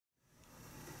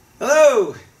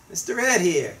Mr. Ed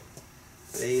here.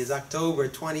 Today is October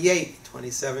 28th,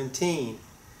 2017.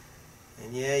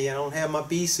 And yeah, I don't have my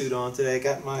bee suit on today. I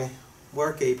got my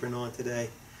work apron on today.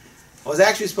 I was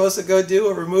actually supposed to go do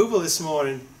a removal this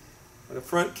morning, but the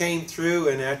front came through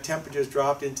and our temperatures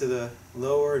dropped into the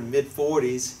lower and mid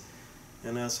 40s.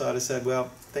 And so I said, well,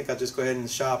 I think I'll just go ahead and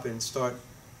shop and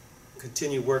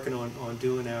continue working on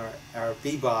doing our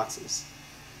bee boxes.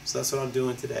 So that's what I'm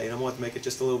doing today, and I want to make it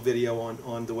just a little video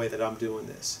on the way that I'm doing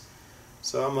this.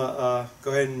 So I'm going to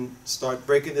go ahead and start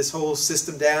breaking this whole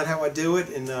system down, how I do it,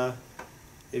 and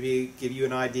maybe give you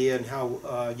an idea on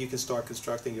how you can start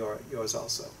constructing yours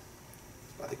also.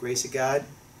 By the grace of God,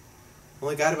 I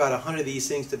only got about 100 of these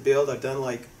things to build. I've done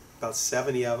like about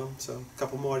 70 of them, so a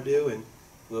couple more to do and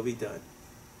we'll be done.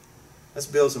 Let's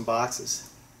build some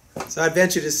boxes. So I'd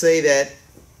venture to say that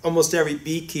almost every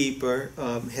beekeeper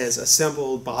has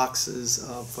assembled boxes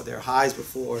for their hives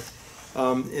before,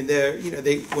 and they're,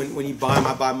 when you buy them,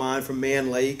 I buy mine from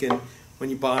Man Lake, and when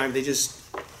you buy them,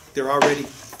 they're already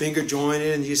finger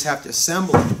jointed, and you just have to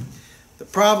assemble them. The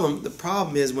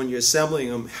problem is when you're assembling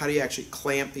them, how do you actually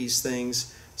clamp these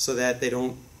things so that they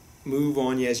don't move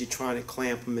on you as you're trying to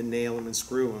clamp them and nail them and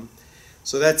screw them?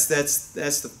 So that's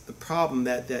the problem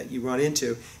that you run into.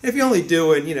 And if you're only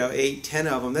doing 8, 10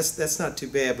 of them, that's not too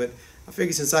bad. But I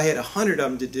figured since I had 100 of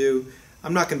them to do,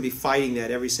 I'm not going to be fighting that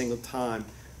every single time.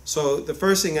 So the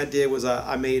first thing I did was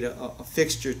I made a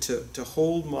fixture to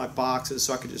hold my boxes,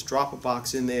 so I could just drop a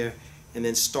box in there and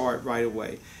then start right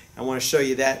away. I want to show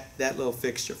you that little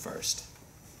fixture first.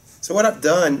 So what I've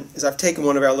done is I've taken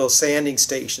one of our little sanding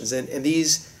stations, and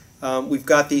these. We've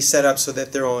got these set up so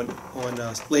that they're on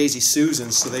Lazy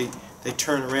Susans, so they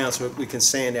turn around so we can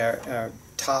sand our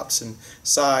tops and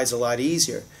sides a lot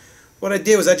easier. What I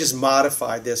did was I just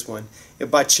modified this one.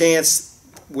 If by chance,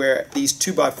 where these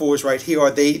 2x4s right here are,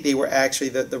 they were actually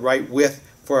the right width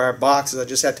for our boxes, I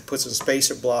just had to put some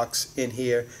spacer blocks in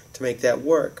here to make that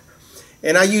work.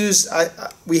 And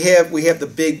we have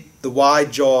the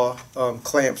wide jaw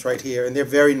clamps right here, and they're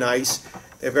very nice.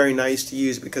 They're very nice to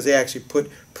use because they actually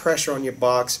put pressure on your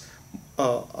box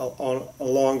on a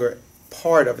longer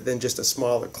part of it than just a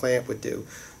smaller clamp would do.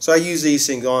 So I use these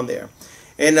things on there.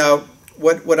 And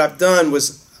what I've done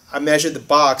was I measured the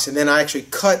box, and then I actually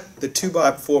cut the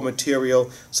 2x4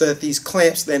 material so that these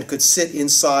clamps then could sit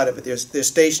inside of it. They're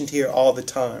stationed here all the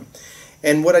time.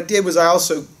 And what I did was I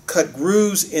also cut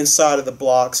grooves inside of the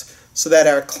blocks so that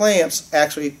our clamps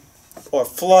actually are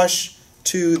flush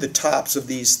to the tops of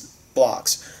these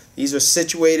blocks. These are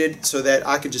situated so that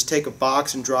I can just take a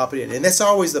box and drop it in. And that's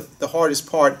always the hardest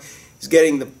part, is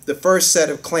getting the first set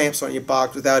of clamps on your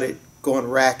box without it going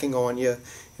racking on you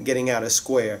and getting out of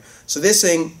square. So this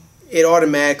thing, it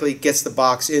automatically gets the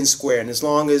box in square, and as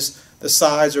long as the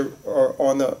sides are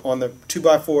on the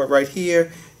 2x4 right here,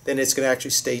 then it's going to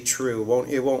actually stay true.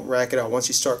 It won't rack it out. Once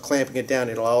you start clamping it down,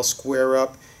 it'll all square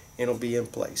up and it'll be in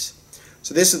place.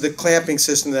 So this is the clamping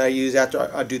system that I use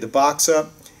after I do the box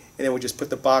up. And then we just put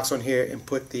the box on here and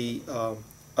put the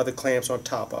other clamps on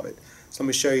top of it. So let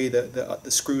me show you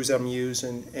the screws I'm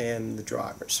using and the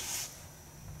drivers.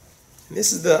 And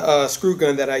this is the screw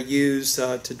gun that I use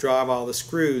to drive all the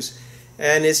screws.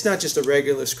 And it's not just a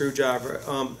regular screwdriver.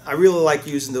 I really like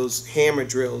using those hammer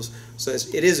drills. So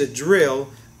it is a drill,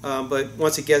 but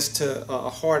once it gets to a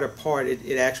harder part,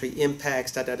 it actually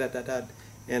impacts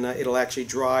and it'll actually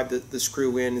drive the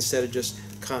screw in instead of just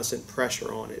constant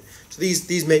pressure on it. So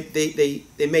these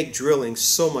make drilling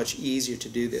so much easier to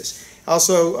do this.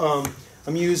 Also,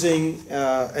 I'm using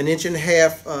an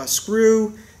 1.5"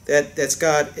 screw that's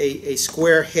got a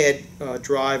square head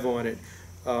drive on it,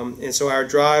 and so our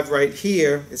drive right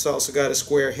here, it's also got a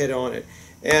square head on it,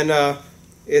 and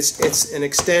it's an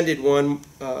extended one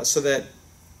so that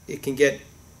it can get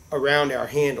around our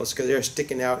handles because they're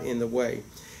sticking out in the way.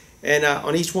 And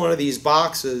on each one of these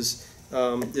boxes,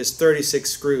 there's 36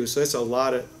 screws, so that's a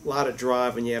lot of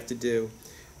driving you have to do.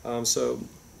 So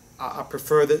I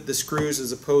prefer the screws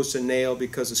as opposed to nail,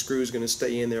 because the screw is going to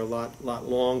stay in there a lot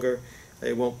longer.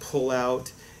 They won't pull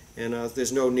out, and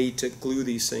there's no need to glue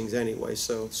these things anyway,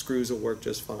 so screws will work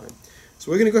just fine.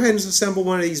 So we're going to go ahead and assemble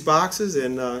one of these boxes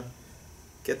and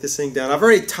get this thing done. I've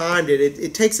already timed it.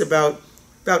 It takes about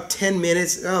 10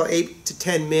 minutes, 8 to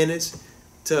 10 minutes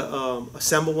to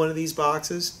assemble one of these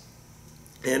boxes,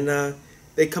 and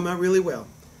they come out really well.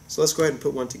 So let's go ahead and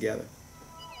put one together.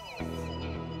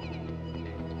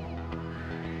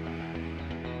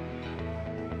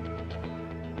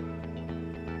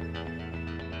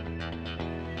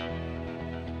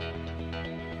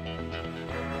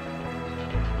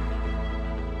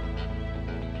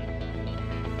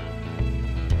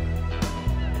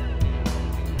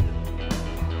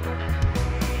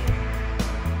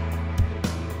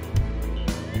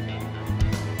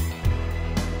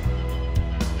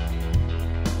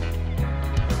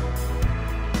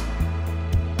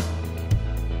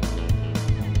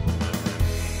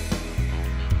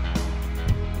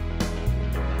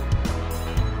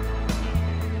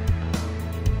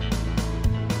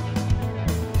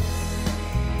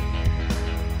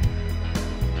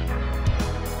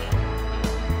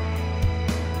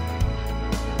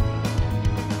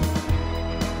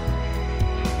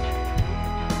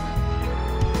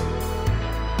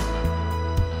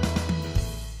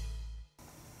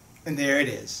 And there it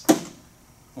is.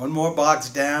 One more box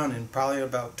down and probably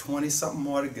about 20 something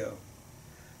more to go.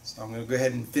 So I'm going to go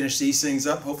ahead and finish these things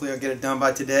up. Hopefully I'll get it done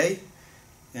by today.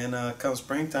 And come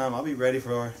springtime, I'll be ready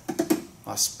for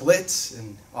my splits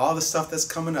and all the stuff that's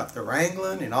coming up. The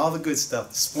wrangling and all the good stuff.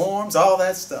 The swarms, all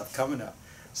that stuff coming up.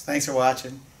 So thanks for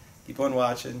watching. Keep on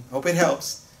watching. Hope it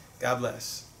helps. God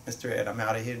bless. Mr. Ed, I'm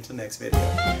out of here until next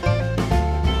video.